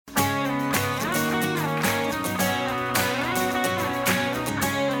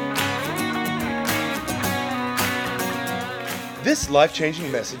This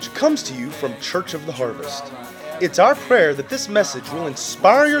life-changing message comes to you from Church of the Harvest. It's our prayer that this message will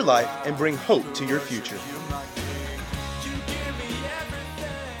inspire your life and bring hope to your future.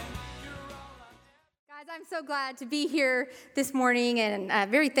 Guys, I'm so glad to be here this morning and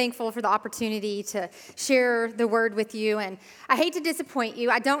very thankful for the opportunity to share the word with you. And I hate to disappoint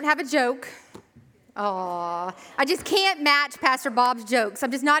you. I don't have a joke. I just can't match Pastor Bob's jokes.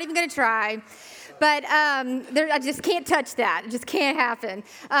 I'm just not even going to try. But I just can't touch that. It just can't happen.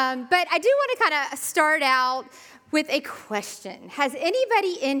 But I do want to kind of start out with a question. Has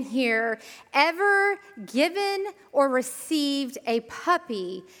anybody in here ever given or received a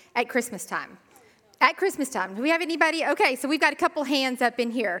puppy at Christmas time? At Christmas time. Do we have anybody? Okay, so we've got a couple hands up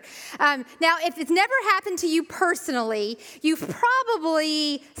in here. Now, if it's never happened to you personally, you've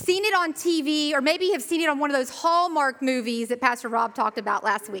probably seen it on TV or maybe have seen it on one of those Hallmark movies that Pastor Rob talked about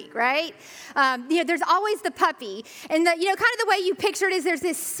last week, right? There's always the puppy. And, kind of the way you picture it is there's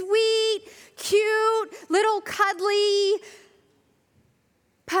this sweet, cute, little cuddly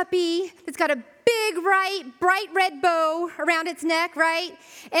puppy that's got a big, bright red bow around its neck, right?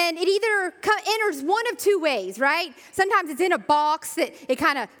 And it either enters one of two ways, right? Sometimes it's in a box that it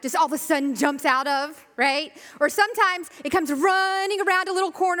kind of just all of a sudden jumps out of, right? Or sometimes it comes running around a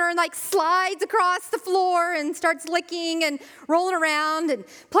little corner and like slides across the floor and starts licking and rolling around and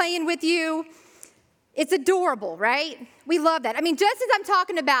playing with you. It's adorable, right? We love that. I mean, just as I'm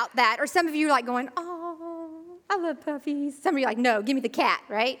talking about that, or some of you are like going, oh, I love puppies. Some of you are like, no, give me the cat,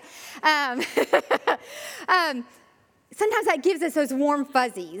 right? Sometimes that gives us those warm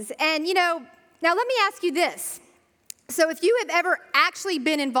fuzzies. And, now let me ask you this. So if you have ever actually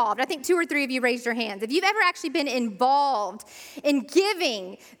been involved, I think 2 or 3 of you raised your hands. If you've ever actually been involved in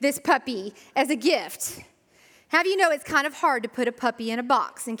giving this puppy as a gift, how do you know it's kind of hard to put a puppy in a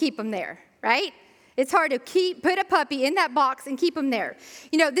box and keep them there, right? It's hard to put a puppy in that box and keep them there.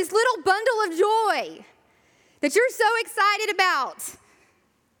 This little bundle of joy that you're so excited about,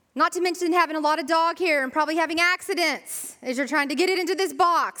 not to mention having a lot of dog hair and probably having accidents as you're trying to get it into this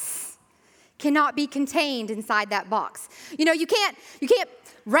box, cannot be contained inside that box. You can't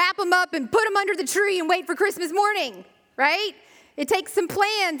wrap them up and put them under the tree and wait for Christmas morning, right? It takes some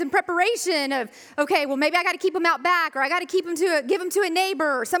plans and preparation of, okay, well, maybe I got to keep them out back, or I got to give them to a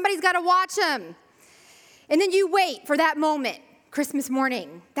neighbor, or somebody's got to watch them. And then you wait for that moment, Christmas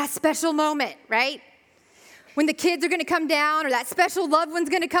morning, that special moment, right? When the kids are going to come down or that special loved one's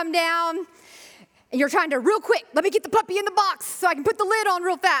going to come down, and you're trying to real quick, let me get the puppy in the box so I can put the lid on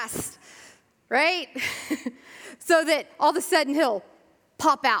real fast, right? So that all of a sudden he'll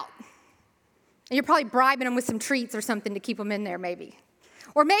pop out. And you're probably bribing him with some treats or something to keep him in there maybe.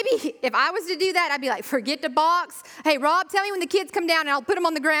 Or maybe if I was to do that, I'd be like, forget the box. Hey, Rob, tell me when the kids come down and I'll put them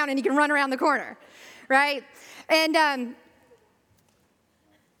on the ground and he can run around the corner, right? And,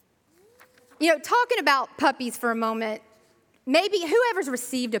 talking about puppies for a moment, maybe whoever's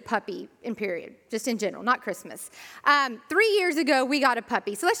received a puppy in period, just in general, not Christmas. 3 years ago, we got a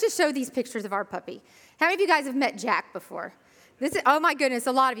puppy. So let's just show these pictures of our puppy. How many of you guys have met Jack before? Oh my goodness,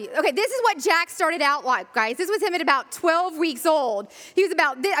 a lot of you. Okay, this is what Jack started out like, guys. This was him at about 12 weeks old. He was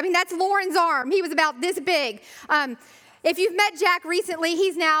about this, that's Lauren's arm. He was about this big. If you've met Jack recently,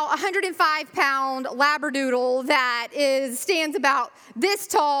 he's now a 105-pound Labradoodle that stands about this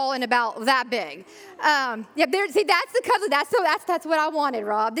tall and about that big. That's the cuddly. That's what I wanted,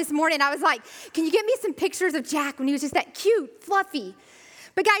 Rob. This morning I was like, can you get me some pictures of Jack when he was just that cute, fluffy?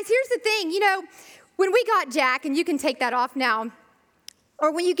 But guys, here's the thing. When we got Jack, and you can take that off now,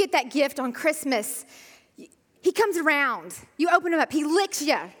 or when you get that gift on Christmas, he comes around. You open him up. He licks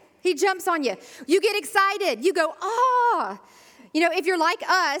you. He jumps on you. You get excited. You go, ah. If you're like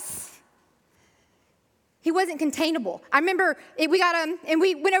us, he wasn't containable. I remember we got him, and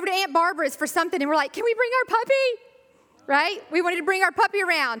we went over to Aunt Barbara's for something, and we're like, can we bring our puppy? Right? We wanted to bring our puppy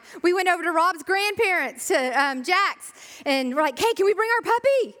around. We went over to Rob's grandparents, to Jack's, and we're like, hey, can we bring our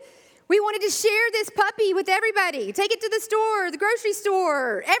puppy? We wanted to share this puppy with everybody. Take it to the store, the grocery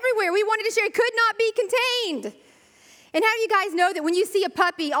store, everywhere. We wanted to share. It could not be contained. And how do you guys know that when you see a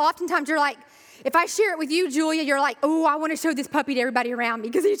puppy, oftentimes you're like, if I share it with you, Julia, you're like, oh, I want to show this puppy to everybody around me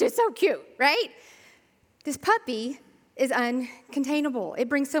because he's just so cute, right? This puppy is uncontainable. It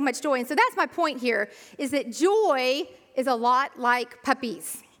brings so much joy. And so that's my point here, is that joy is a lot like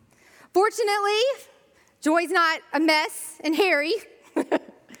puppies. Fortunately, joy's not a mess and hairy,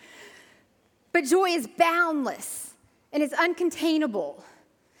 but joy is boundless and it's uncontainable.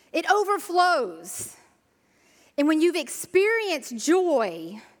 It overflows. And when you've experienced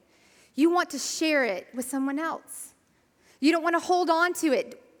joy, you want to share it with someone else. You don't want to hold on to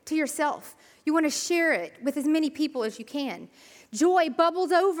it to yourself. You want to share it with as many people as you can. Joy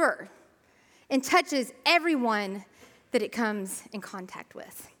bubbles over and touches everyone that it comes in contact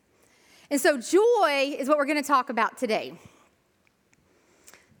with. And so joy is what we're going to talk about today.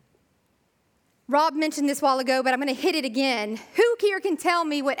 Rob mentioned this a while ago, but I'm going to hit it again. Who here can tell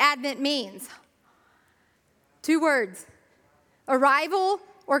me what Advent means? 2 words, arrival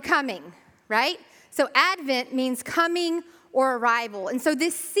or coming, right? So Advent means coming or arrival. And so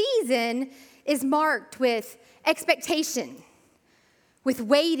this season is marked with expectation, with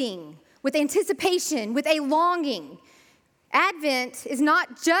waiting, with anticipation, with a longing. Advent is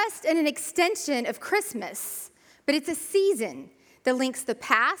not just an extension of Christmas, but it's a season that links the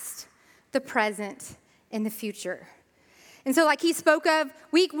past, the present, and the future. And so like he spoke of,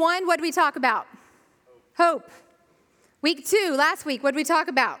 week 1, what did we talk about? Hope. Week 2, last week, what did we talk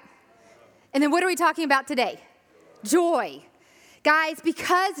about? And then what are we talking about today? Joy. Guys,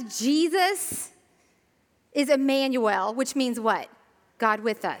 because Jesus is Emmanuel, which means what? God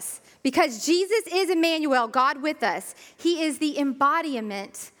with us. Because Jesus is Emmanuel, God with us, he is the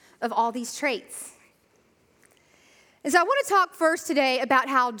embodiment of all these traits. And so I want to talk first today about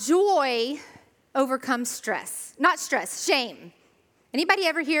how joy overcomes stress. Not stress, shame. Anybody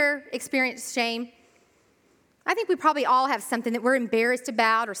ever here experience shame? I think we probably all have something that we're embarrassed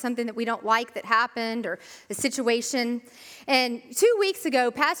about or something that we don't like that happened or a situation. And 2 weeks ago,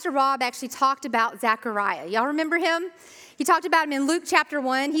 Pastor Rob actually talked about Zechariah. Y'all remember him? He talked about him in Luke chapter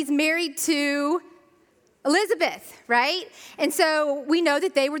 1. He's married to Elizabeth, right? And so we know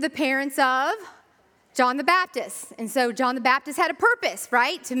that they were the parents of John the Baptist. And so John the Baptist had a purpose,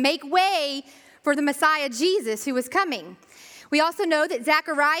 right? To make way for the Messiah Jesus who was coming. We also know that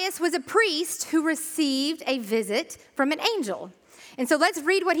Zacharias was a priest who received a visit from an angel. And so let's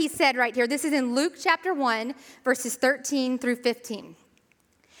read what he said right here. This is in Luke chapter 1, verses 13 through 15.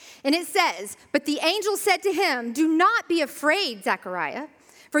 And it says, "But the angel said to him, 'Do not be afraid, Zechariah,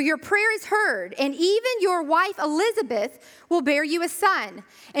 for your prayer is heard, and even your wife Elizabeth will bear you a son,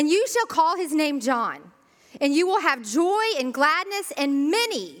 and you shall call his name John. And you will have joy and gladness, and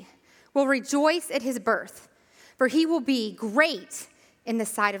many will rejoice at his birth, for he will be great in the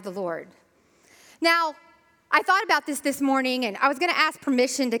sight of the Lord.'" Now, I thought about this morning, and I was going to ask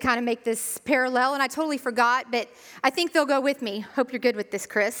permission to kind of make this parallel, and I totally forgot, but I think they'll go with me. Hope you're good with this,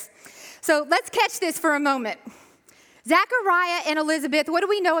 Chris. So let's catch this for a moment. Zechariah and Elizabeth, what do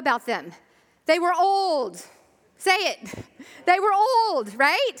we know about them? They were old. Say it. They were old,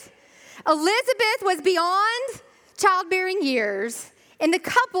 right? Elizabeth was beyond childbearing years, and the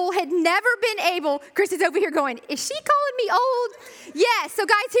couple had never been able, Chris is over here going, is she calling me old? Yes, so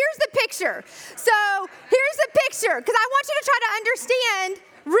guys, here's the picture. Because I want you to try to understand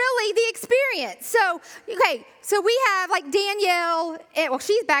really the experience. So we have like Danielle,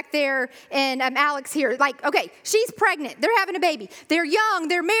 she's back there, and Alex here. She's pregnant. They're having a baby. They're young.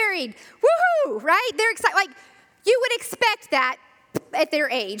 They're married. Woohoo, right? They're excited. You would expect that at their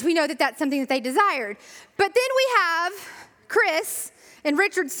age. We know that that's something that they desired. But then we have Chris and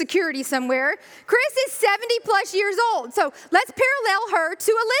Richard's security somewhere. Chris is 70 plus years old. So let's parallel her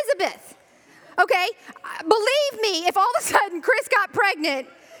to Elizabeth. Okay? Believe me, if all of a sudden Chris got pregnant,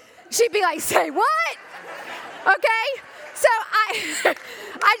 she'd be like, say what? Okay? So I kind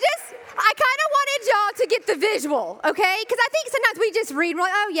of wanted y'all to get the visual, okay? Because I think sometimes we just read, we're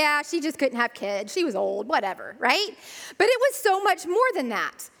like, oh yeah, she just couldn't have kids. She was old, whatever, right? But it was so much more than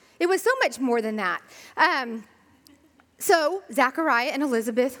that. It was so much more than that. So Zechariah and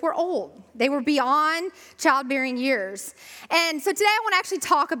Elizabeth were old. They were beyond childbearing years. And so today I want to actually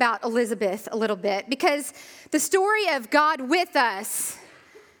talk about Elizabeth a little bit because the story of God with us,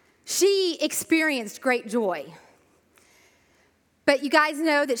 she experienced great joy. But you guys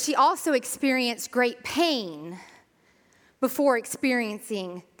know that she also experienced great pain before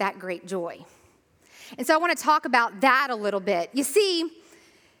experiencing that great joy. And so I want to talk about that a little bit. You see,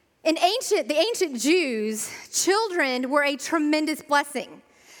 in the ancient Jews, children were a tremendous blessing.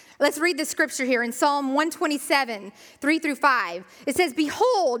 Let's read the scripture here in Psalm 127, 3 through 5. It says,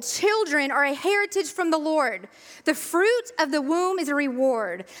 "Behold, children are a heritage from the Lord. The fruit of the womb is a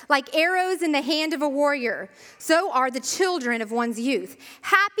reward. Like arrows in the hand of a warrior, so are the children of one's youth.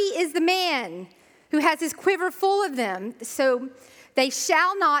 Happy is the man who has his quiver full of them, so they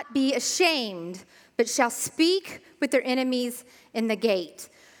shall not be ashamed, but shall speak with their enemies in the gate."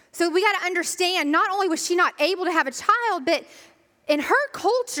 So we got to understand, not only was she not able to have a child, but in her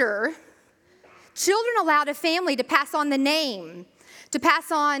culture, children allowed a family to pass on the name, to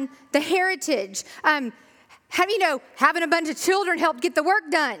pass on the heritage. Having a bunch of children helped get the work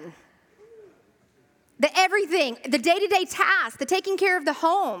done. The everything, the day-to-day tasks, the taking care of the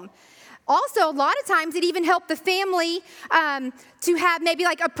home. Also, a lot of times it even helped the family to have maybe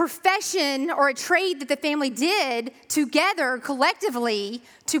like a profession or a trade that the family did together collectively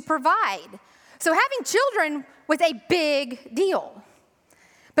to provide. So having children was a big deal.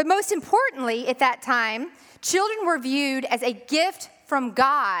 But most importantly, at that time, children were viewed as a gift from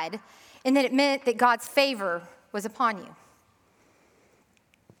God, and that it meant that God's favor was upon you.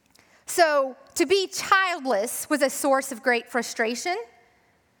 So to be childless was a source of great frustration,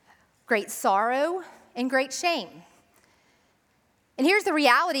 great sorrow, and great shame. And here's the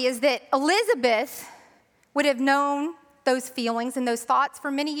reality is that Elizabeth would have known those feelings and those thoughts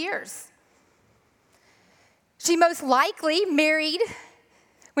for many years. She most likely married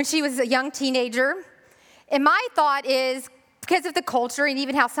when she was a young teenager. And my thought is, because of the culture and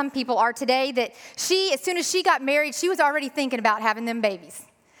even how some people are today, that she, as soon as she got married, she was already thinking about having them babies.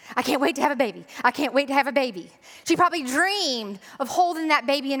 I can't wait to have a baby. I can't wait to have a baby. She probably dreamed of holding that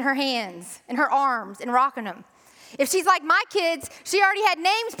baby in her hands, in her arms, and rocking them. If she's like my kids, she already had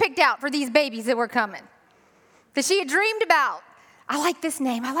names picked out for these babies that were coming, that she had dreamed about. I like this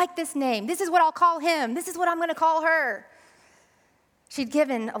name. I like this name. This is what I'll call him. This is what I'm going to call her. She'd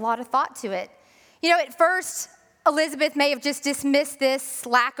given a lot of thought to it. You know, at first, Elizabeth may have just dismissed this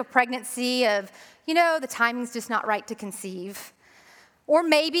lack of pregnancy of, the timing's just not right to conceive. Or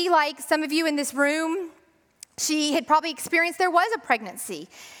maybe, like some of you in this room, she had probably experienced there was a pregnancy.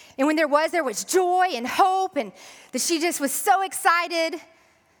 And when there was joy and hope, and that she just was so excited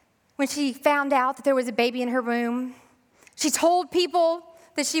when she found out that there was a baby in her womb. She told people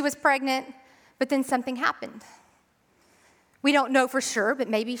that she was pregnant, but then something happened. We don't know for sure, but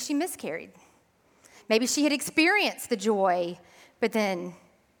maybe she miscarried. Maybe she had experienced the joy, but then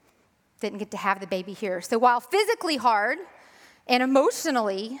didn't get to have the baby here. So while physically hard and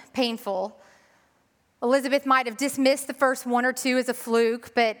emotionally painful, Elizabeth might have dismissed the first one or two as a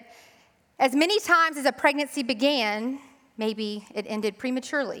fluke, but as many times as a pregnancy began, maybe it ended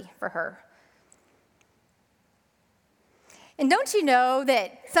prematurely for her. And don't you know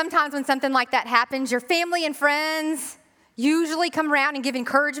that sometimes when something like that happens, your family and friends usually come around and give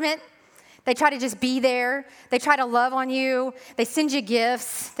encouragement? They try to just be there. They try to love on you. They send you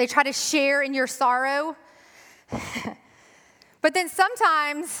gifts. They try to share in your sorrow. But then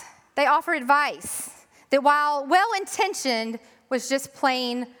sometimes they offer advice that, while well-intentioned, was just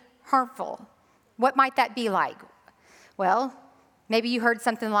plain harmful. What might that be like? Well, maybe you heard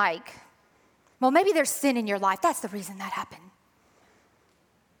something like, well, maybe there's sin in your life. That's the reason that happened.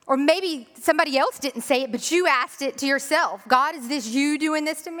 Or maybe somebody else didn't say it, but you asked it to yourself. God, is this you doing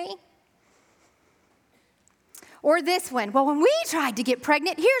this to me? Or this one, well, when we tried to get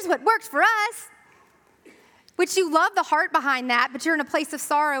pregnant, here's what worked for us. Which you love the heart behind that, but you're in a place of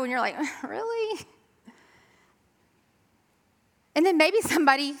sorrow and you're like, really? And then maybe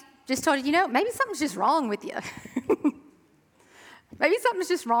somebody just told you, maybe something's just wrong with you. Maybe something's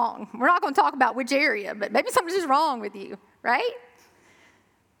just wrong. We're not going to talk about which area, but maybe something's just wrong with you, right?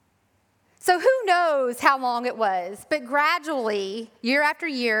 So who knows how long it was, but gradually, year after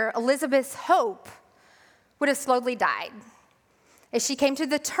year, Elizabeth's hope would have slowly died as she came to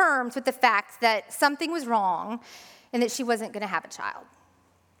the terms with the fact that something was wrong and that she wasn't going to have a child.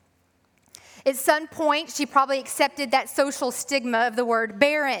 At some point, she probably accepted that social stigma of the word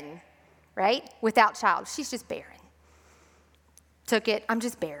barren, right? Without child. She's just barren. Took it, I'm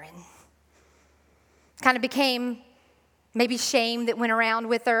just barren. Kind of became maybe shame that went around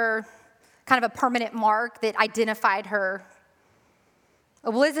with her, kind of a permanent mark that identified her.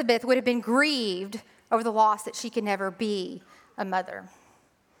 Elizabeth would have been grieved over the loss that she could never be a mother.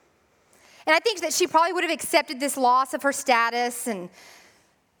 And I think that she probably would have accepted this loss of her status and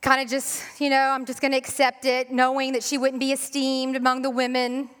kind of just, I'm just going to accept it, knowing that she wouldn't be esteemed among the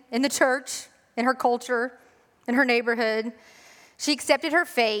women in the church, in her culture, in her neighborhood. She accepted her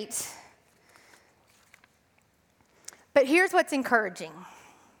fate. But here's what's encouraging,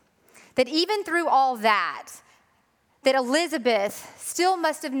 that even through all that Elizabeth still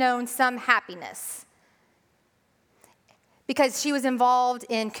must have known some happiness, because she was involved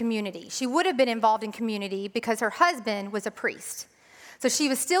in community. She would have been involved in community because her husband was a priest. So she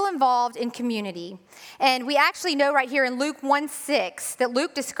was still involved in community. And we actually know right here in Luke 1:6 that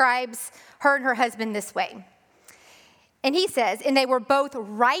Luke describes her and her husband this way. And he says, and they were both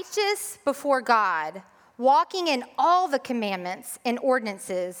righteous before God, walking in all the commandments and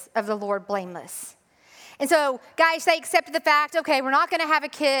ordinances of the Lord blameless. And so, guys, they accepted the fact, okay, we're not going to have a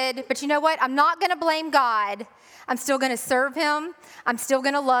kid, but you know what? I'm not going to blame God. I'm still going to serve him. I'm still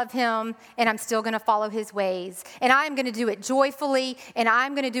going to love him, and I'm still going to follow his ways. And I'm going to do it joyfully, and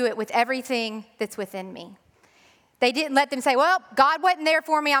I'm going to do it with everything that's within me. They didn't let them say, well, God wasn't there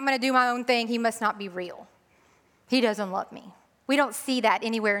for me. I'm going to do my own thing. He must not be real. He doesn't love me. We don't see that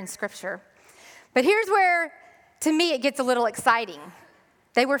anywhere in Scripture. But here's where, to me, it gets a little exciting.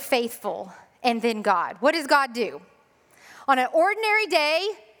 They were faithful, and then God. What does God do? On an ordinary day,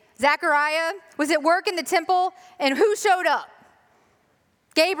 Zechariah was at work in the temple, and who showed up?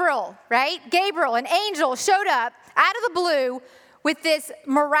 Gabriel, right? Gabriel, an angel, showed up out of the blue with this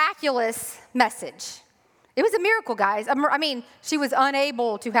miraculous message. It was a miracle, guys. I mean, she was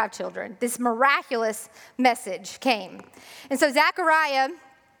unable to have children. This miraculous message came. And so Zechariah,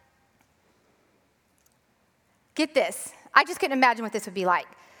 get this. I just couldn't imagine what this would be like.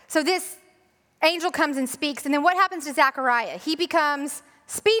 So this angel comes and speaks, and then what happens to Zechariah? He becomes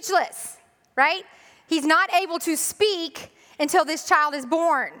speechless, right? He's not able to speak until this child is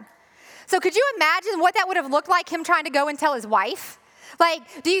born. So could you imagine what that would have looked like, him trying to go and tell his wife? Like,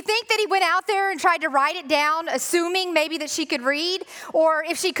 do you think that he went out there and tried to write it down, assuming maybe that she could read? Or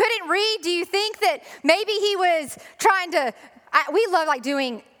if she couldn't read, do you think that maybe he was trying to, we love like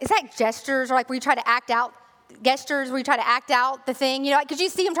doing, is that gestures, or like where you try to act out, gestures where you try to act out the thing? You know, like, could you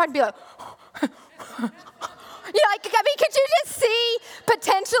see him trying to be like, you know, like, I mean, could you just see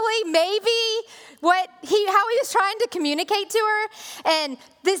potentially maybe how he was trying to communicate to her, and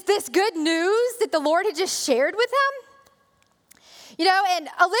this good news that the Lord had just shared with him? You know, and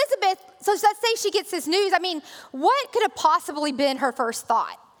Elizabeth, so let's say she gets this news. I mean, what could have possibly been her first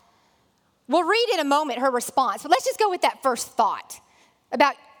thought? We'll read in a moment her response, but let's just go with that first thought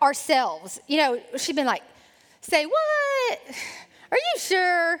about ourselves. You know, she'd been like, say, what? Are you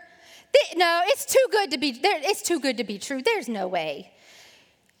sure? No, it's too good to be, it's too good to be true. There's no way.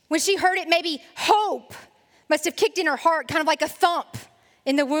 When she heard it, maybe hope must have kicked in her heart, kind of like a thump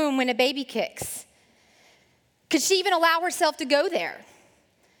in the womb when a baby kicks. Could she even allow herself to go there?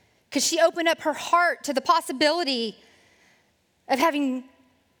 Could she open up her heart to the possibility of having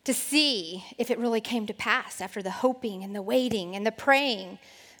to see if it really came to pass after the hoping and the waiting and the praying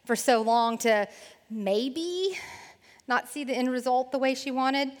for so long, to maybe not see the end result the way she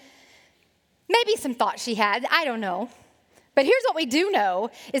wanted? Maybe some thoughts she had, I don't know. But here's what we do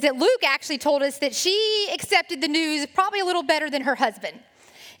know, is that Luke actually told us that she accepted the news probably a little better than her husband.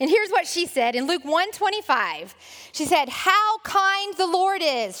 And here's what she said in Luke 1:25. She said, "How kind the Lord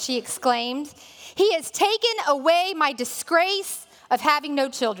is," she exclaimed. "He has taken away my disgrace of having no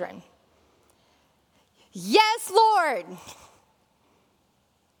children." Yes, Lord.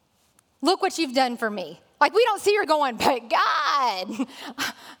 Look what you've done for me. Like, we don't see her going, but God,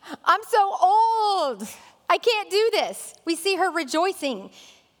 I'm so old. I can't do this. We see her rejoicing.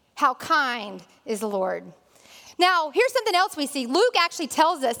 How kind is the Lord. Now, here's something else we see. Luke actually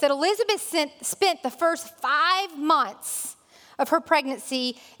tells us that Elizabeth spent the first 5 months of her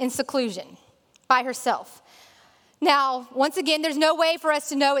pregnancy in seclusion by herself. Now, once again, there's no way for us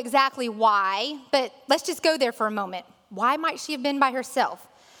to know exactly why, but let's just go there for a moment. Why might she have been by herself?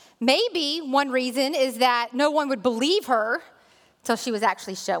 Maybe one reason is that no one would believe her till she was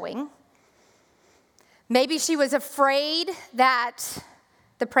actually showing. Maybe she was afraid that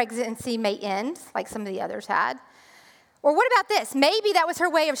the pregnancy may end, like some of the others had. Or what about this? Maybe that was her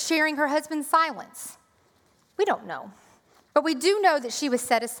way of sharing her husband's silence. We don't know. But we do know that she was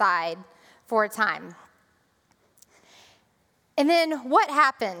set aside for a time. And then what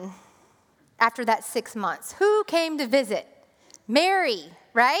happened after that 6 months? Who came to visit? Mary,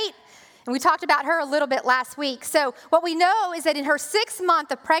 right? And we talked about her a little bit last week. So what we know is that in her 6th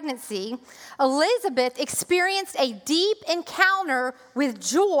month of pregnancy, Elizabeth experienced a deep encounter with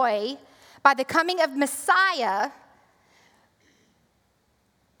joy by the coming of Messiah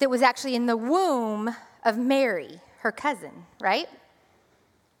that was actually in the womb of Mary, her cousin, right?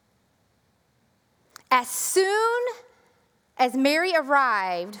 As soon as Mary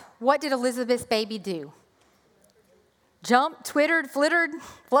arrived, what did Elizabeth's baby do? Jumped, twittered, fluttered,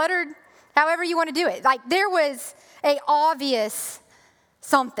 however you want to do it. Like, there was an obvious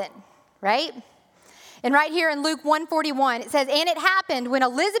something, right? And right here in Luke 1:41, it says, "And it happened when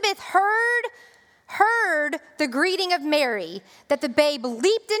Elizabeth heard the greeting of Mary, that the babe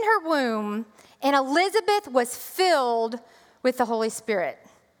leaped in her womb, and Elizabeth was filled with the Holy Spirit."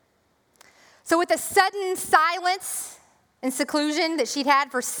 So with a sudden silence and seclusion that she'd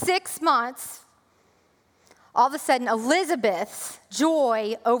had for 6 months, all of a sudden, Elizabeth's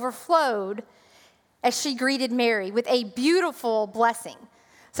joy overflowed as she greeted Mary with a beautiful blessing.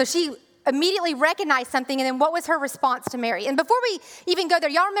 So she immediately recognized something, and then what was her response to Mary? And before we even go there,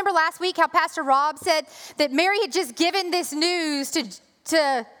 y'all remember last week how Pastor Rob said that Mary had just given this news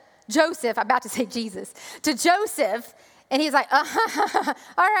to Joseph, I'm about to say Jesus, to Joseph, and he's like, all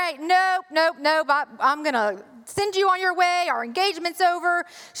right, nope, I'm going to send you on your way. Our engagement's over.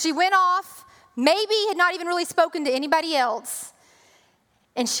 She went off, maybe had not even really spoken to anybody else.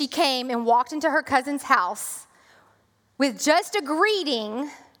 And she came and walked into her cousin's house with just a greeting.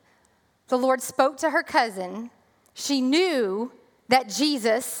 The Lord spoke to her cousin. She knew that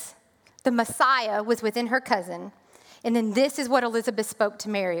Jesus, the Messiah, was within her cousin. And then this is what Elizabeth spoke to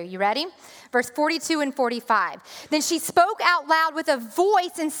Mary. Are you ready? Verse 42 and 45. Then she spoke out loud with a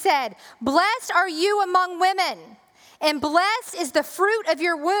voice and said, "Blessed are you among women, and blessed is the fruit of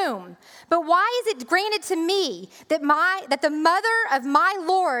your womb. But why is it granted to me that the mother of my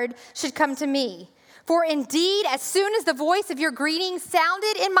Lord should come to me? For indeed, as soon as the voice of your greeting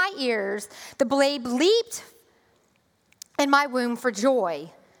sounded in my ears, the babe leaped in my womb for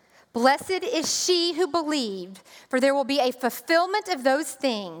joy. Blessed is she who believed, for there will be a fulfillment of those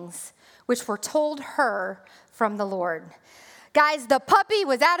things which were told her from the Lord." Guys, the puppy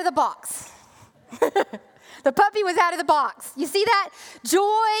was out of the box. The puppy was out of the box. You see that?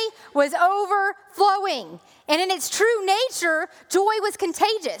 Joy was overflowing. And in its true nature, joy was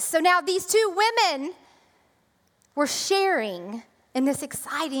contagious. So now these two women were sharing in this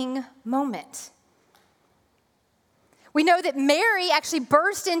exciting moment. We know that Mary actually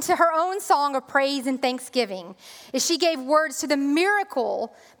burst into her own song of praise and thanksgiving as she gave words to the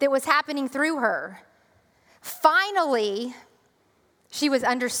miracle that was happening through her. Finally, she was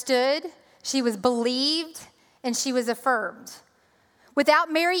understood, she was believed, and she was affirmed.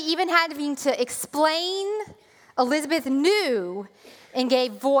 Without Mary even having to explain, Elizabeth knew and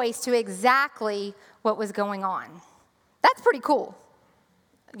gave voice to exactly what was going on. That's pretty cool.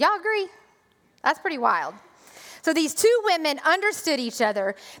 Y'all agree? That's pretty wild. So these two women understood each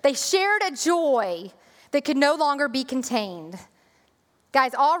other. They shared a joy that could no longer be contained.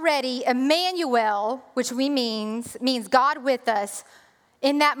 Guys, already Emmanuel, which means God with us,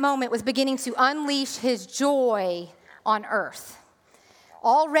 in that moment was beginning to unleash his joy on earth.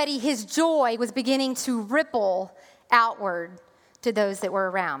 Already his joy was beginning to ripple outward to those that were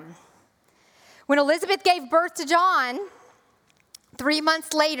around. When Elizabeth gave birth to John, 3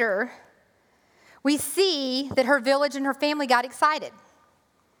 months later, we see that her village and her family got excited.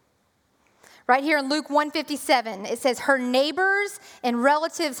 Right here in Luke 1:57, it says, her neighbors and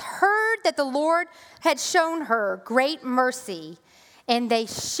relatives heard that the Lord had shown her great mercy, and they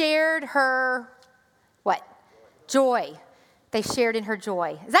shared her, what? Joy. They shared in her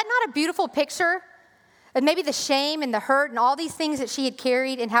joy. Is that not a beautiful picture of maybe the shame and the hurt and all these things that she had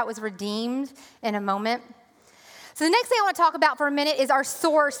carried and how it was redeemed in a moment? So the next thing I want to talk about for a minute is our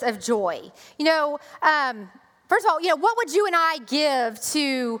source of joy. First of all, what would you and I give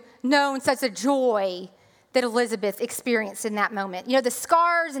to know such a joy that Elizabeth experienced in that moment? The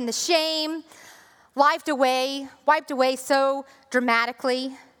scars and the shame wiped away so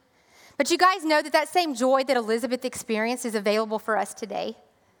dramatically. But you guys know that same joy that Elizabeth experienced is available for us today.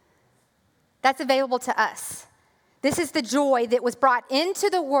 That's available to us. This is the joy that was brought into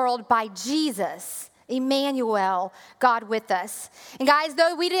the world by Jesus, Emmanuel, God with us. And guys,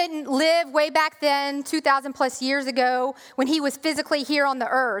 though we didn't live way back then, 2,000 plus years ago, when he was physically here on the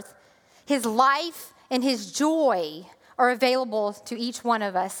earth, his life and his joy are available to each one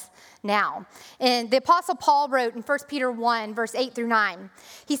of us now. And the Apostle Paul wrote in 1 Peter 1, verse 8 through 9,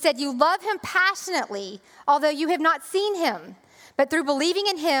 he said, "You love him passionately, although you have not seen him. But through believing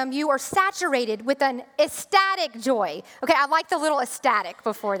in him, you are saturated with an ecstatic joy." Okay, I like the little ecstatic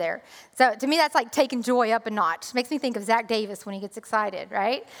before there. So to me, that's like taking joy up a notch. Makes me think of Zach Davis when he gets excited,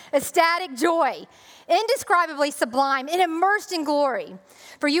 right? Ecstatic joy, indescribably sublime and immersed in glory.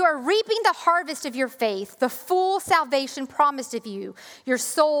 For you are reaping the harvest of your faith, the full salvation promised of you, your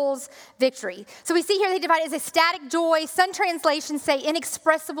soul's victory. So we see here they divide it as ecstatic joy. Some translations say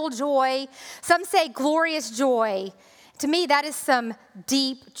inexpressible joy. Some say glorious joy. To me, that is some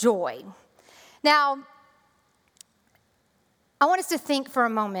deep joy. Now, I want us to think for a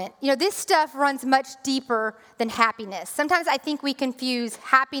moment. This stuff runs much deeper than happiness. Sometimes I think we confuse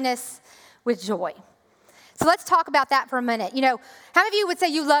happiness with joy. So let's talk about that for a minute. How many of you would say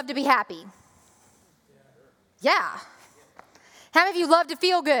you love to be happy? Yeah. How many of you love to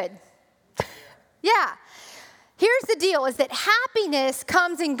feel good? Yeah. Here's the deal, is that happiness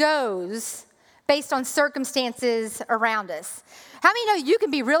comes and goes based on circumstances around us. How many know you can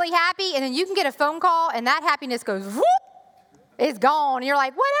be really happy and then you can get a phone call and that happiness goes whoop, it's gone. And you're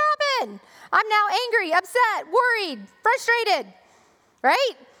like, what happened? I'm now angry, upset, worried, frustrated,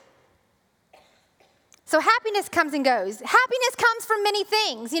 right? So happiness comes and goes. Happiness comes from many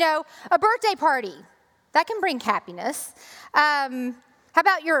things. A birthday party, that can bring happiness. How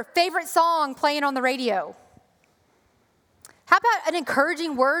about your favorite song playing on the radio? How about an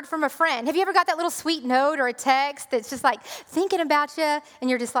encouraging word from a friend? Have you ever got that little sweet note or a text that's just like thinking about you and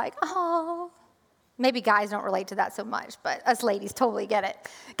you're just like, oh. Maybe guys don't relate to that so much, but us ladies totally get it.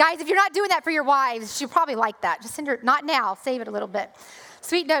 Guys, if you're not doing that for your wives, she'll probably like that. Just send her, not now, save it a little bit.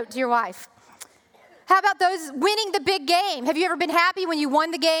 Sweet note to your wife. How about those winning the big game? Have you ever been happy when you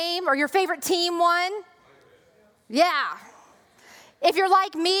won the game or your favorite team won? Yeah. If you're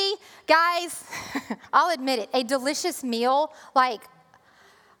like me, guys, I'll admit it, a delicious meal,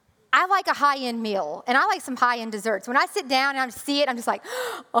 I like a high-end meal, and I like some high-end desserts. When I sit down and I see it, I'm just like,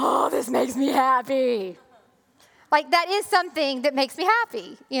 oh, this makes me happy. That is something that makes me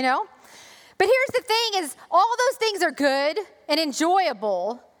happy, you know? But here's the thing is, all those things are good and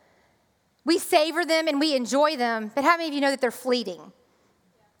enjoyable. We savor them and we enjoy them, but how many of you know that they're fleeting?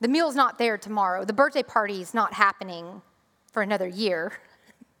 The meal's not there tomorrow. The birthday party's not happening for another year.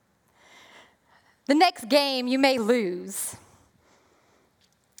 The next game you may lose.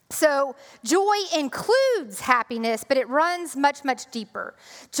 So joy includes happiness, but it runs much, much deeper.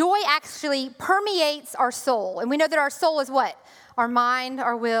 Joy actually permeates our soul. And we know that our soul is what? Our mind,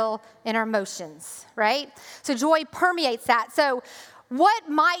 our will, and our emotions, right? So joy permeates that. So what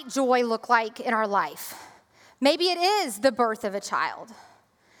might joy look like in our life? Maybe it is the birth of a child.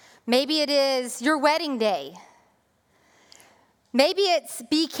 Maybe it is your wedding day. Maybe it's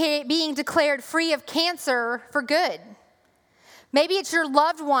being declared free of cancer for good. Maybe it's your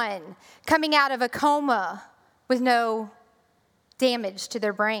loved one coming out of a coma with no damage to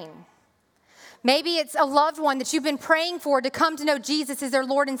their brain. Maybe it's a loved one that you've been praying for to come to know Jesus as their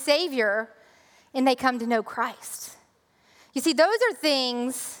Lord and Savior, and they come to know Christ. You see, those are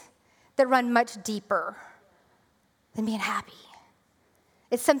things that run much deeper than being happy.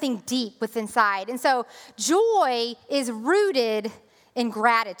 It's something deep within inside. And so joy is rooted in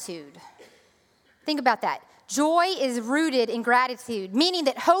gratitude. Think about that. Joy is rooted in gratitude, meaning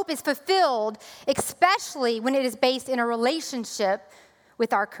that hope is fulfilled, especially when it is based in a relationship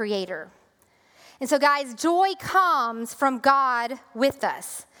with our Creator. And so, guys, joy comes from God with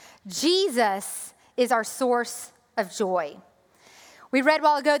us. Jesus is our source of joy. We read a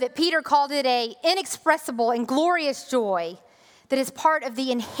while ago that Peter called it an inexpressible and glorious joy that is part of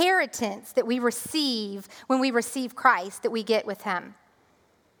the inheritance that we receive when we receive Christ, that we get with Him.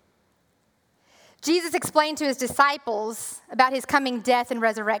 Jesus explained to His disciples about His coming death and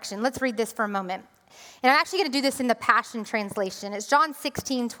resurrection. Let's read this for a moment. And I'm actually going to do this in the Passion Translation. It's John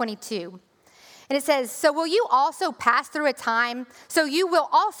 16:22. And it says, So you will also pass through a time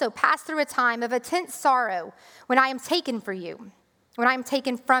of intense sorrow when I am taken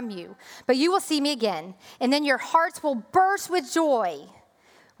from you. But you will see me again, and then your hearts will burst with joy,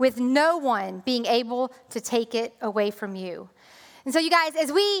 with no one being able to take it away from you. And so you guys,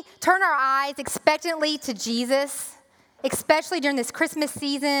 as we turn our eyes expectantly to Jesus, especially during this Christmas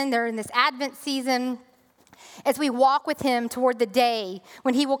season, during this Advent season, as we walk with Him toward the day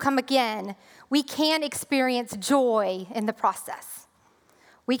when He will come again, we can experience joy in the process.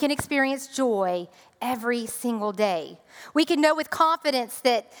 We can experience joy every single day. We can know with confidence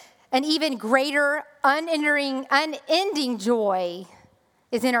that an even greater, unending joy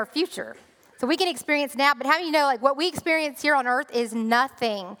is in our future. So we can experience now, but how do you know, what we experience here on earth is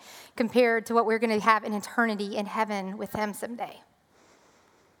nothing compared to what we're going to have in eternity in heaven with Him someday.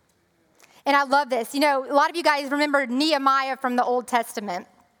 And I love this. You know, a lot of you guys remember Nehemiah from the Old Testament.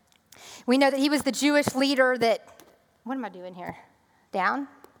 We know that he was the Jewish leader that, what am I doing here? Down?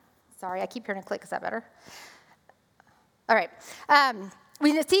 Sorry, I keep hearing a click. Is that better? All right.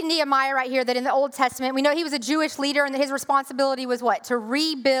 We see Nehemiah right here that in the Old Testament, we know he was a Jewish leader and that his responsibility was what? To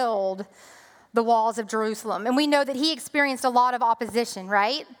rebuild the walls of Jerusalem. And we know that he experienced a lot of opposition,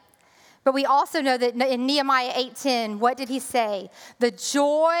 right? But we also know that in Nehemiah 8:10, what did he say? The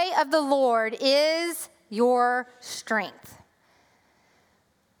joy of the Lord is your strength.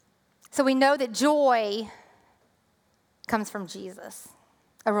 So we know that joy comes from Jesus,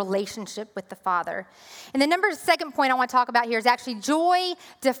 a relationship with the Father. And the second point I want to talk about here is actually joy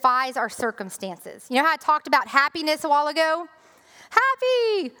defies our circumstances. You know how I talked about happiness a while ago?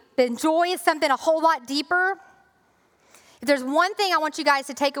 Happy! But joy is something a whole lot deeper. If there's one thing I want you guys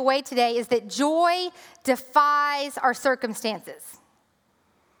to take away today is that joy defies our circumstances.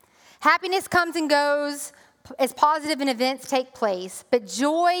 Happiness comes and goes as positive events take place, but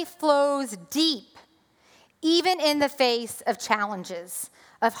joy flows deep, even in the face of challenges,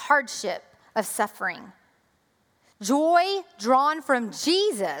 of hardship, of suffering. Joy drawn from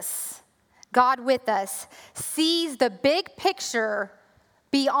Jesus, God with us, sees the big picture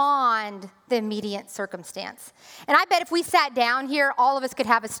beyond the immediate circumstance. And I bet if we sat down here, all of us could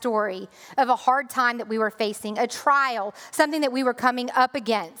have a story of a hard time that we were facing, a trial, something that we were coming up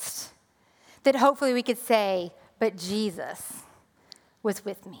against, that hopefully we could say, but Jesus was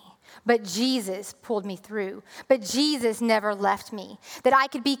with me. But Jesus pulled me through. But Jesus never left me. That I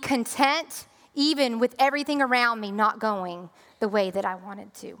could be content even with everything around me not going the way that I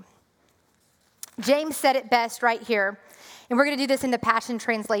wanted to. James said it best right here. And we're going to do this in the Passion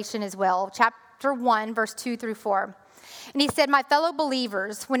Translation as well. Chapter 1, verse 2 through 4. And he said, "My fellow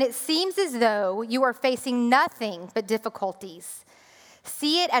believers, when it seems as though you are facing nothing but difficulties,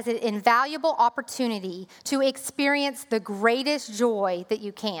 see it as an invaluable opportunity to experience the greatest joy that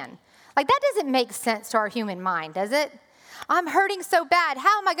you can." Like, that doesn't make sense to our human mind, does it? I'm hurting so bad.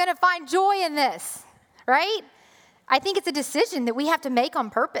 How am I going to find joy in this? Right? I think it's a decision that we have to make on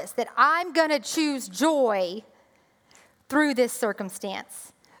purpose, that I'm going to choose joy through this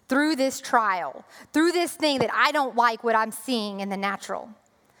circumstance, through this trial, through this thing that I don't like what I'm seeing in the natural.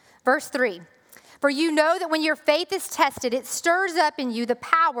 Verse 3, "For you know that when your faith is tested, it stirs up in you the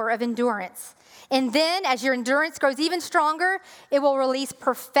power of endurance. And then, as your endurance grows even stronger, it will release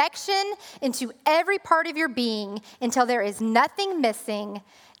perfection into every part of your being until there is nothing missing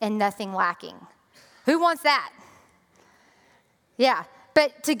and nothing lacking." Who wants that? Yeah,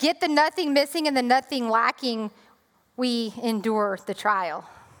 but to get the nothing missing and the nothing lacking, we endure the trial,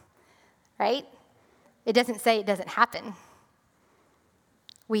 right? It doesn't say it doesn't happen.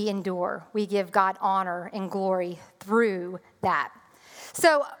 We endure. We give God honor and glory through that.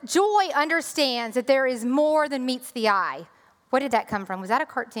 So joy understands that there is more than meets the eye. What did that come from? Was that a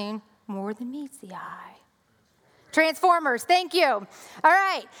cartoon? More than meets the eye. Transformers, thank you. All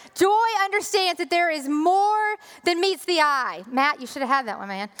right. Joy understands that there is more than meets the eye. Matt, you should have had that one,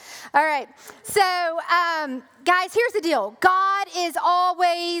 man. All right. So, guys, here's the deal. God is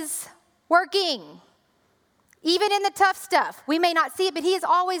always working. Even in the tough stuff. We may not see it, but he is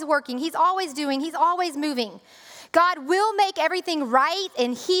always working. He's always doing. He's always moving. God will make everything right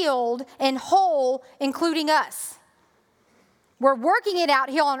and healed and whole, including us. We're working it out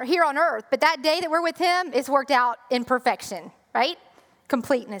here on earth, but that day that we're with him, it's worked out in perfection, right?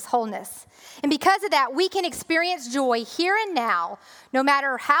 Completeness, wholeness. And because of that, we can experience joy here and now, no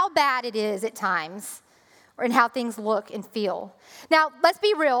matter how bad it is at times, or in how things look and feel. Now, let's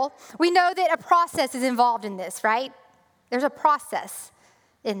be real. We know that a process is involved in this, right? There's a process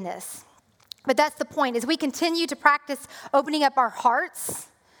in this. But that's the point. As we continue to practice opening up our hearts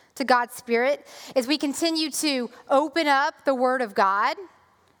to God's Spirit, as we continue to open up the Word of God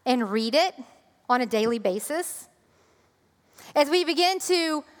and read it on a daily basis, as we begin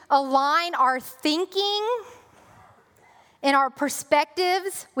to align our thinking and our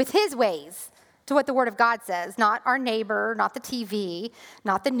perspectives with His ways to what the Word of God says, not our neighbor, not the TV,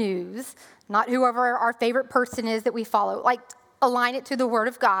 not the news, not whoever our favorite person is that we follow, like align it to the Word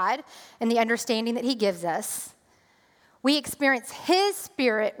of God and the understanding that He gives us. We experience His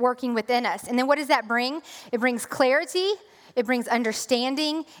Spirit working within us. And then what does that bring? It brings clarity, it brings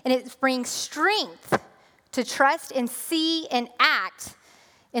understanding, and it brings strength to trust and see and act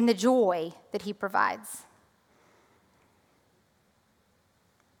in the joy that He provides.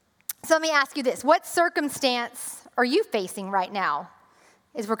 So let me ask you this. What circumstance are you facing right now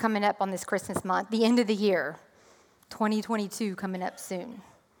as we're coming up on this Christmas month, the end of the year, 2022 coming up soon?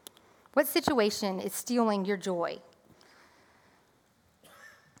 What situation is stealing your joy?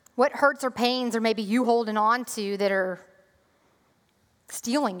 What hurts or pains are maybe you holding on to that are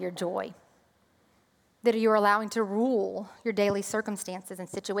stealing your joy, that you're allowing to rule your daily circumstances and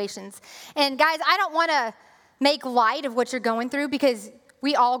situations? And guys, I don't want to make light of what you're going through because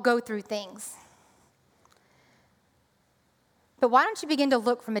we all go through things. But why don't you begin to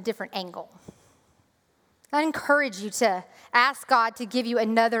look from a different angle? I encourage you to ask God to give you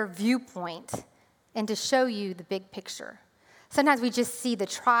another viewpoint and to show you the big picture. Sometimes we just see the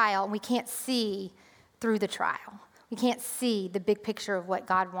trial and we can't see through the trial. We can't see the big picture of what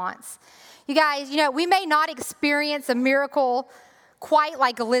God wants. You guys, we may not experience a miracle quite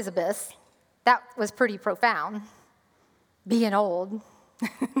like Elizabeth. That was pretty profound, being old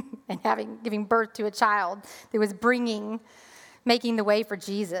and giving birth to a child that was making the way for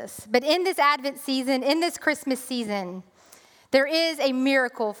Jesus. But in this Advent season, in this Christmas season, there is a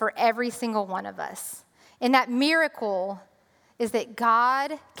miracle for every single one of us. And that miracle is that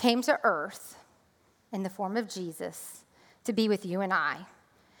God came to earth in the form of Jesus to be with you and I,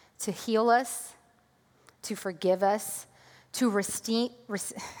 to heal us, to forgive us, to redeem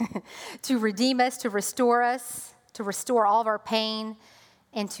us, to restore all of our pain,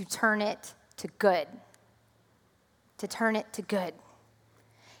 and to turn it to good. To turn it to good.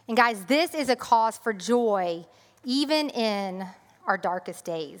 And guys, this is a cause for joy even in our darkest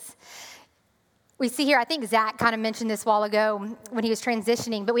days. We see here, I think Zach kind of mentioned this a while ago when he was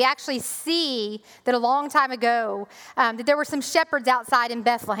transitioning, but we actually see that a long time ago that there were some shepherds outside in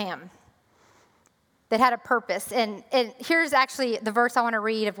Bethlehem that had a purpose. And here's actually the verse I want to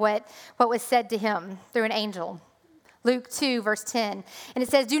read of what was said to him through an angel. Luke 2, verse 10. And it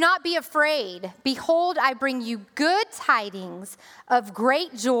says, "Do not be afraid. Behold, I bring you good tidings of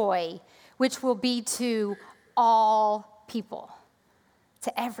great joy, which will be to all people,"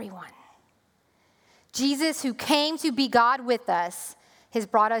 to everyone. Jesus, who came to be God with us, has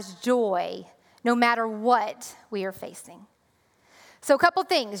brought us joy no matter what we are facing. So a couple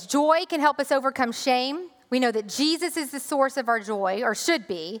things. Joy can help us overcome shame. We know that Jesus is the source of our joy, or should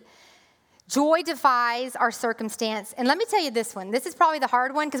be. Joy defies our circumstance. And let me tell you this one. This is probably the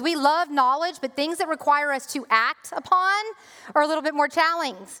hard one because we love knowledge, but things that require us to act upon are a little bit more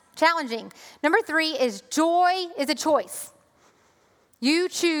challenging. Number 3 is joy is a choice. You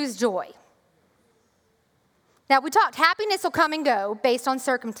choose joy. Now, we talked happiness will come and go based on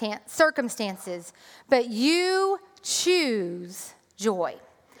circumstances, but you choose joy.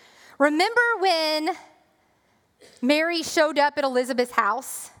 Remember when Mary showed up at Elizabeth's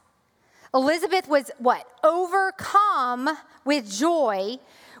house? Elizabeth was what? Overcome with joy,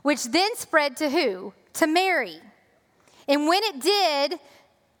 which then spread to who? To Mary. And when it did,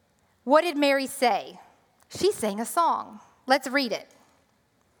 what did Mary say? She sang a song. Let's read it.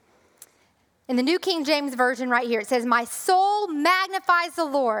 In the New King James Version right here, it says, "My soul magnifies the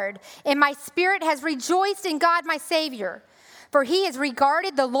Lord, and my spirit has rejoiced in God my Savior, for he has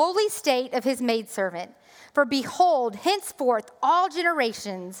regarded the lowly state of his maidservant. For behold, henceforth all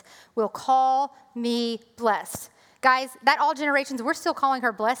generations will call me blessed." Guys, that all generations, we're still calling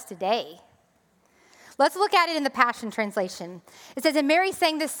her blessed today. Let's look at it in the Passion Translation. It says, "And Mary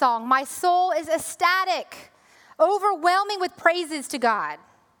sang this song, 'My soul is ecstatic, overwhelming with praises to God.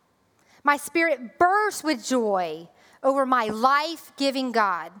 My spirit bursts with joy over my life-giving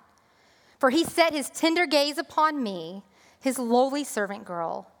God. For he set his tender gaze upon me, his lowly servant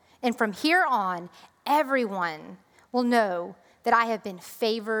girl. And from here on, everyone will know that I have been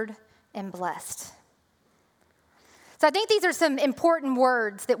favored and blessed.'" So I think these are some important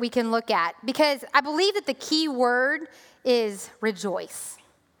words that we can look at because I believe that the key word is rejoice.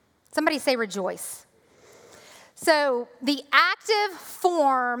 Somebody say rejoice. So the active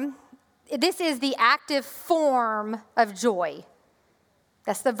form, this is the active form of joy.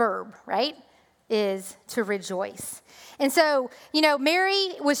 That's the verb, right? Is to rejoice. And so,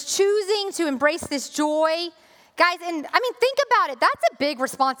 Mary was choosing to embrace this joy. Guys, and I mean, think about it. That's a big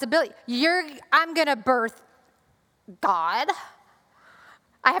responsibility. I'm going to birth God.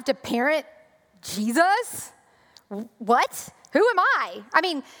 I have to parent Jesus. What? Who am I? I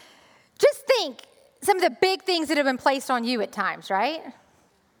mean, just think some of the big things that have been placed on you at times, right?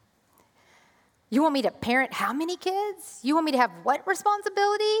 You want me to parent how many kids? You want me to have what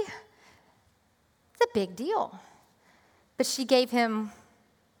responsibility? It's a big deal. But she gave him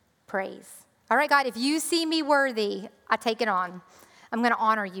praise. All right, God, if you see me worthy, I take it on. I'm going to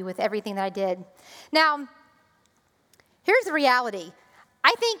honor you with everything that I did. Now, here's the reality.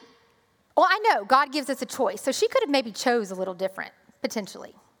 I know God gives us a choice. So she could have maybe chose a little different,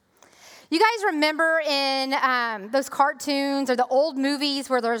 potentially. You guys remember in those cartoons or the old movies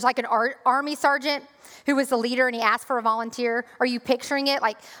where there's like an army sergeant who was the leader and he asked for a volunteer? Are you picturing it?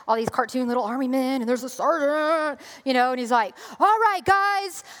 Like all these cartoon little army men and there's a sergeant, and he's like, "All right,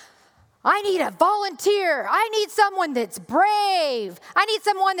 guys, I need a volunteer. I need someone that's brave. I need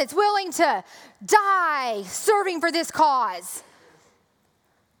someone that's willing to die serving for this cause.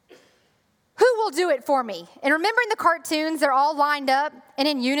 Who will do it for me?" And remember in the cartoons, they're all lined up and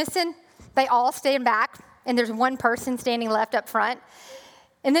in unison. They all stand back, and there's one person standing left up front.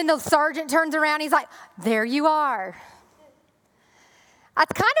 And then the sergeant turns around, he's like, "There you are."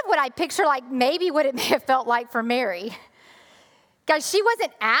 That's kind of what I picture, like maybe what it may have felt like for Mary. Guys, she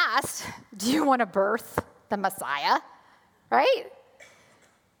wasn't asked, "Do you want to birth the Messiah?" Right?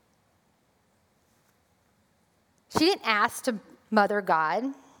 She didn't ask to mother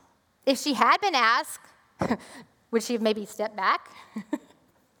God. If she had been asked, would she have maybe stepped back?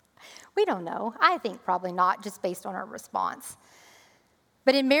 We don't know. I think probably not, just based on her response.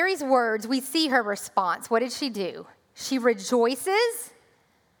 But in Mary's words, we see her response. What did she do? She rejoices,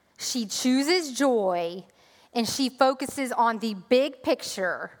 she chooses joy, and she focuses on the big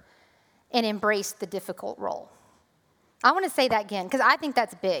picture and embraced the difficult role. I want to say that again, because I think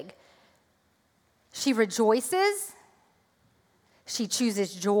that's big. She rejoices, she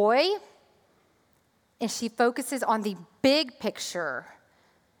chooses joy, and she focuses on the big picture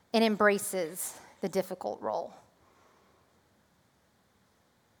and embraces the difficult role.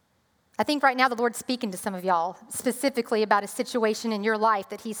 I think right now the Lord's speaking to some of y'all specifically about a situation in your life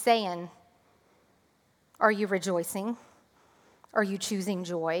that he's saying, are you rejoicing? Are you choosing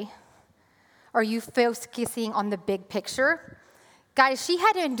joy? Are you focusing on the big picture? Guys, she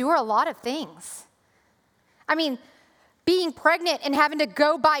had to endure a lot of things. I mean, being pregnant and having to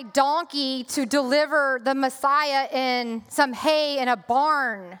go by donkey to deliver the Messiah in some hay in a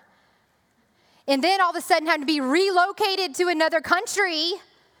barn. And then all of a sudden having to be relocated to another country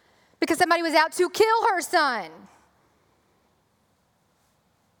because somebody was out to kill her son.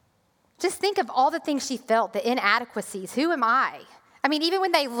 Just think of all the things she felt, the inadequacies. Who am I? I mean, even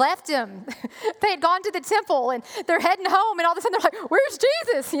when they left him, they had gone to the temple and they're heading home, and all of a sudden they're like, where's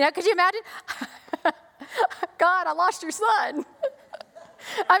Jesus? You know, could you imagine? God, I lost your son.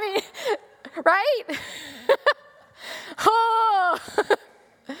 I mean, right? Oh.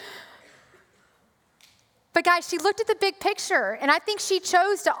 But guys, she looked at the big picture, and I think she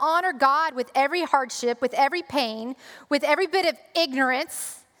chose to honor God with every hardship, with every pain, with every bit of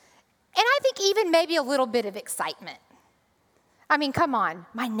ignorance, and I think even maybe a little bit of excitement. I mean, come on,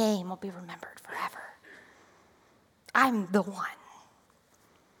 my name will be remembered forever. I'm the one.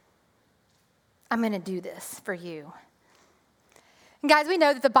 I'm going to do this for you. And guys, we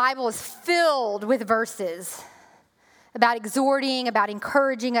know that the Bible is filled with verses about exhorting, about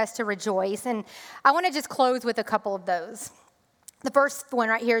encouraging us to rejoice. And I want to just close with a couple of those. The first one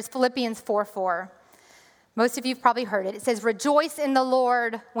right here is Philippians 4:4. Most of you have probably heard it. It says, rejoice in the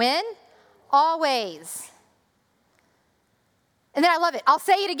Lord when? Always. And then I love it. I'll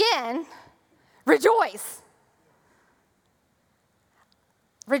say it again. Rejoice.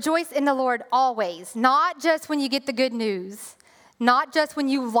 Rejoice in the Lord always. Not just when you get the good news. Not just when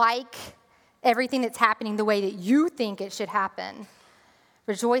you like everything that's happening the way that you think it should happen.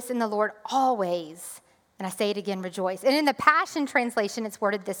 Rejoice in the Lord always. And I say it again, rejoice. And in the Passion Translation, it's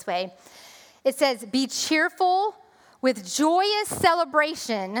worded this way. It says, be cheerful with joyous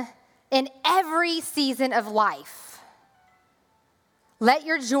celebration in every season of life. Let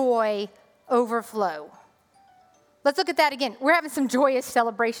your joy overflow. Let's look at that again. We're having some joyous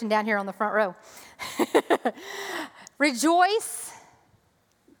celebration down here on the front row. Rejoice.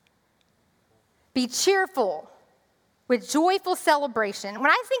 Be cheerful with joyful celebration. When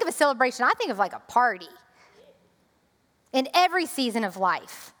I think of a celebration, I think of like a party in every season of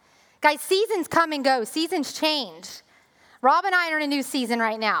life. Guys, seasons come and go. Seasons change. Rob and I are in a new season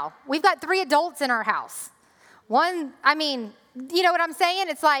right now. We've got 3 adults in our house. One, I mean, you know what I'm saying?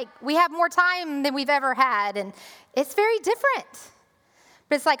 It's like we have more time than we've ever had, and it's very different.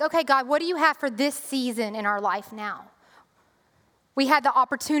 But it's like, okay, God, what do you have for this season in our life now? We had the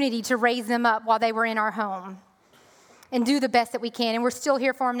opportunity to raise them up while they were in our home and do the best that we can, and we're still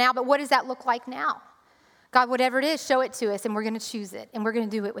here for them now, but what does that look like now? God, whatever it is, show it to us, and we're going to choose it, and we're going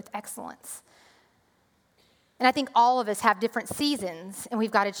to do it with excellence. And I think all of us have different seasons, and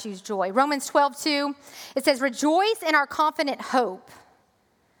we've got to choose joy. Romans 12:2, it says, rejoice in our confident hope.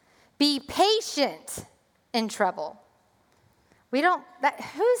 Be patient in trouble. Who's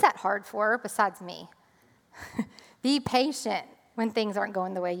that hard for besides me? Be patient when things aren't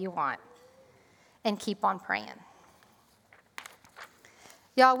going the way you want, and keep on praying.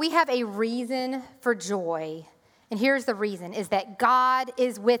 Y'all, we have a reason for joy, and here's the reason, is that God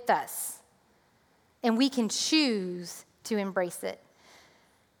is with us. And we can choose to embrace it.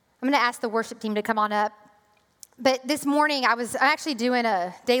 I'm going to ask the worship team to come on up. But this morning, I'm actually doing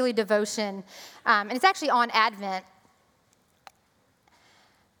a daily devotion, and it's actually on Advent.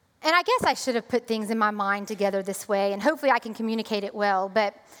 And I guess I should have put things in my mind together this way, and hopefully I can communicate it well.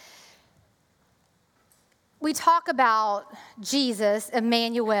 But we talk about Jesus,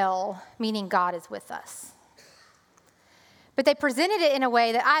 Emmanuel, meaning God is with us. But they presented it in a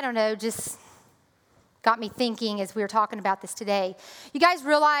way that, I don't know, just got me thinking as we were talking about this today. You guys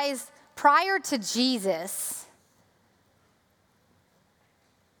realize prior to Jesus,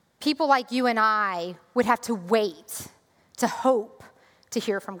 people like you and I would have to wait to hope to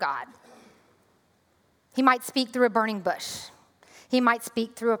hear from God. He might speak through a burning bush. He might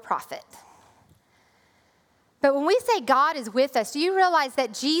speak through a prophet. But when we say God is with us, do you realize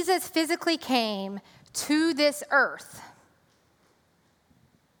that Jesus physically came to this earth,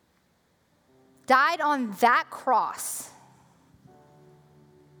 died on that cross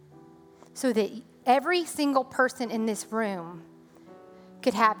so that every single person in this room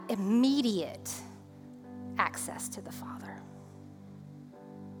could have immediate access to the Father?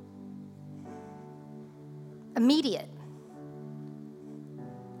 Immediate.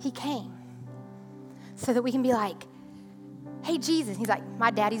 He came so that we can be like, hey, Jesus. He's like,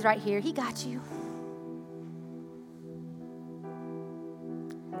 my daddy's right here. He got you.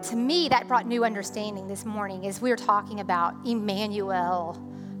 To me, that brought new understanding this morning as we were talking about Emmanuel,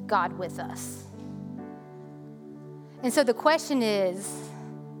 God with us. And so the question is,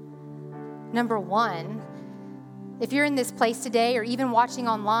 number one, if you're in this place today or even watching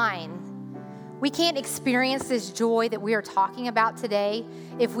online, we can't experience this joy that we are talking about today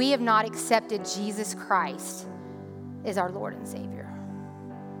if we have not accepted Jesus Christ as our Lord and Savior.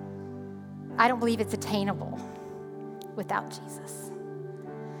 I don't believe it's attainable without Jesus.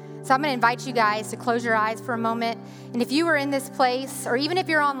 So I'm going to invite you guys to close your eyes for a moment. And if you are in this place, or even if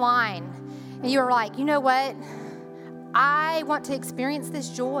you're online, and you are like, you know what? I want to experience this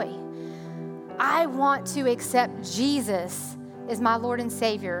joy. I want to accept Jesus as my Lord and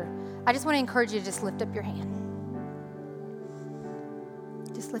Savior. I just want to encourage you to just lift up your hand.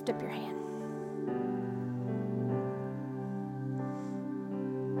 Just lift up your hand.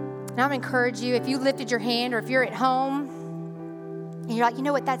 And I'm going to encourage you, if you lifted your hand or if you're at home and you're like, you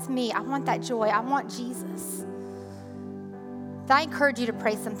know what, that's me. I want that joy. I want Jesus. So I encourage you to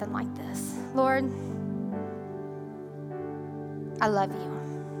pray something like this. Lord, I love you.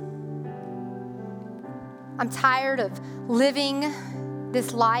 I'm tired of living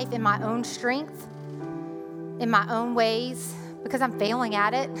this life in my own strength, in my own ways, because I'm failing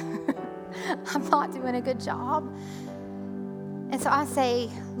at it. I'm not doing a good job. And so I say,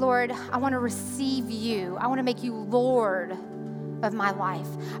 Lord, I want to receive you. I want to make you Lord of my life.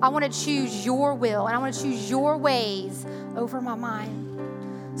 I want to choose your will, and I want to choose your ways over my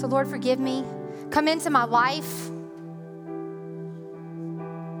mind. So Lord, forgive me. Come into my life.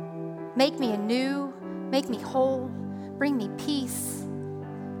 Make me anew. Make me whole. Bring me peace.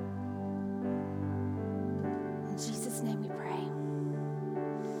 In Jesus' name we pray.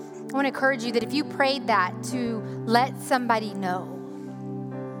 I want to encourage you that if you prayed that, to let somebody know.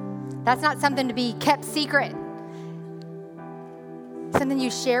 That's not something to be kept secret. Something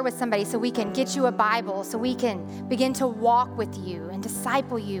you share with somebody so we can get you a Bible, so we can begin to walk with you and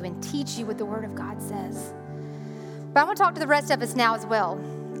disciple you and teach you what the Word of God says. But I want to talk to the rest of us now as well.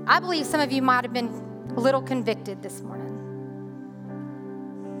 I believe some of you might have been a little convicted this morning.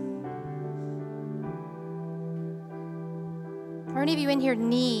 How many of you in here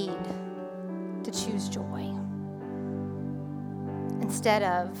need to choose joy instead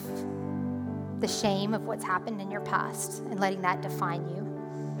of the shame of what's happened in your past and letting that define you?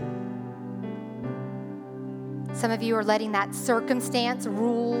 Some of you are letting that circumstance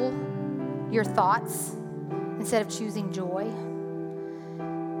rule your thoughts instead of choosing joy.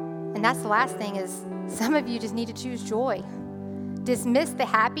 And that's the last thing, is some of you just need to choose joy. Dismiss the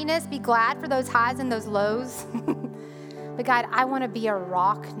happiness, be glad for those highs and those lows. But God, I want to be a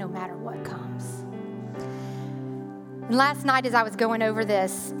rock no matter what comes. And last night as I was going over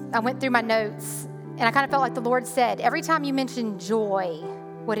this, I went through my notes and I kind of felt like the Lord said, every time you mention joy,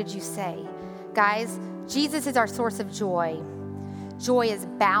 what did you say? Guys, Jesus is our source of joy. Joy is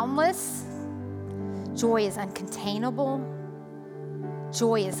boundless. Joy is uncontainable.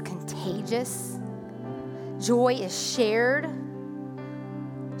 Joy is contagious. Joy is shared.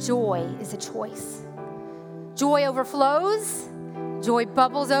 Joy is a choice. Joy overflows. Joy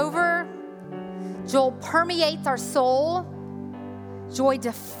bubbles over. Joy permeates our soul. Joy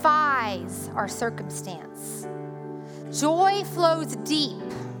defies our circumstance. Joy flows deep.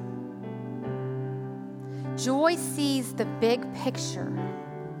 Joy sees the big picture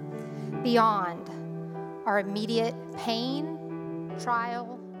beyond our immediate pain,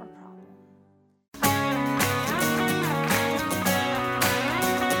 trial, or problem.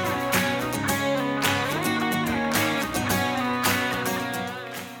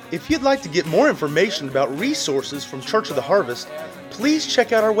 If you'd like to get more information about resources from Church of the Harvest, please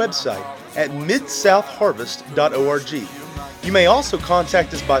check out our website at midsouthharvest.org. You may also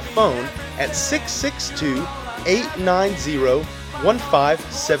contact us by phone at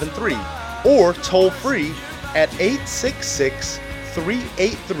 662-890-1573 or toll free at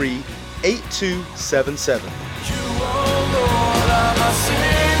 866-383-8277.